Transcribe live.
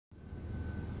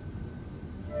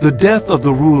The death of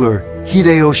the ruler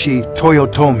Hideyoshi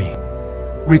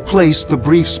Toyotomi replaced the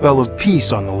brief spell of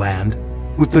peace on the land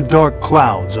with the dark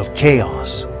clouds of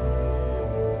chaos.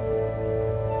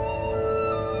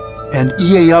 And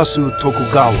Ieyasu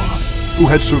Tokugawa, who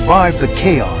had survived the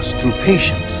chaos through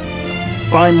patience,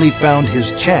 finally found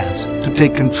his chance to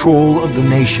take control of the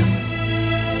nation.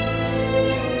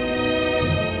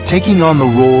 Taking on the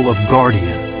role of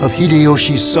guardian of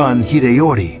Hideyoshi's son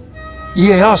Hideyori,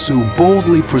 Ieyasu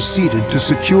boldly proceeded to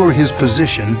secure his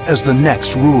position as the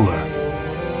next ruler.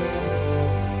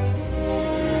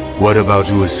 What about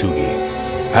Uesugi?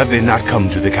 Have they not come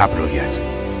to the capital yet?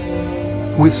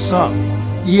 With some,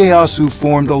 Ieyasu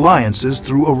formed alliances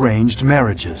through arranged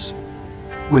marriages.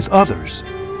 With others,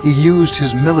 he used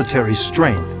his military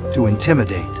strength to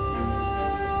intimidate.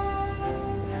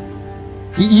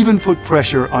 He even put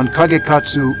pressure on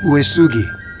Kagekatsu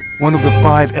Uesugi, one of the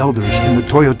 5 elders in the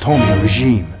Toyotomi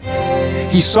regime.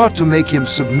 He sought to make him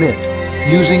submit,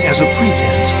 using as a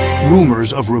pretense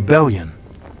rumors of rebellion.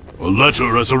 A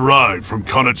letter has arrived from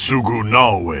Kanetsugu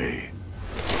Naoe.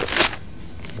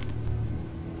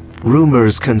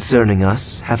 Rumors concerning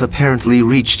us have apparently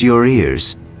reached your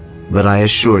ears, but I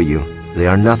assure you, they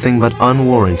are nothing but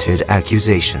unwarranted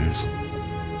accusations.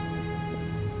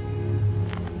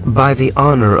 By the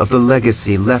honor of the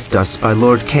legacy left us by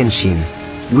Lord Kenshin,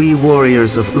 we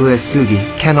warriors of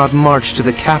Uesugi cannot march to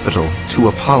the capital to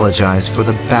apologize for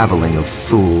the babbling of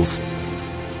fools.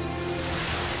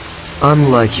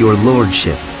 Unlike your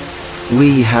lordship,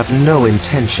 we have no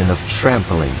intention of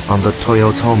trampling on the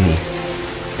Toyotomi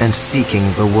and seeking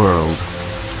the world.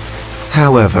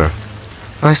 However,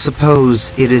 I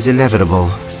suppose it is inevitable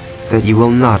that you will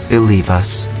not believe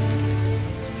us.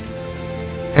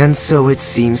 And so it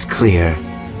seems clear,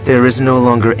 there is no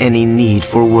longer any need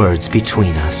for words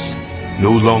between us.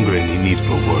 No longer any need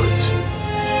for words.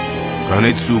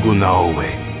 Kanetsugu Naoe.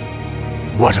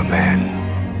 What a man.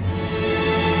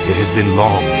 It has been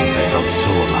long since I felt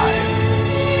so alive.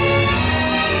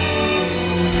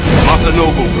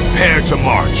 Masanobu, prepare to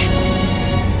march.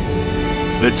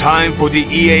 The time for the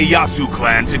Ieyasu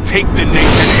clan to take the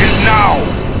nation is now!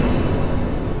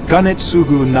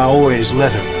 Kanetsugu Naoe's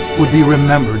letter would be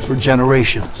remembered for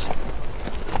generations.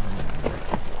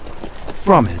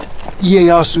 From it,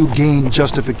 Ieyasu gained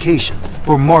justification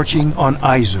for marching on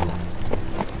Aizu.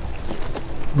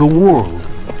 The world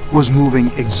was moving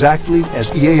exactly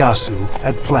as Ieyasu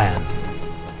had planned.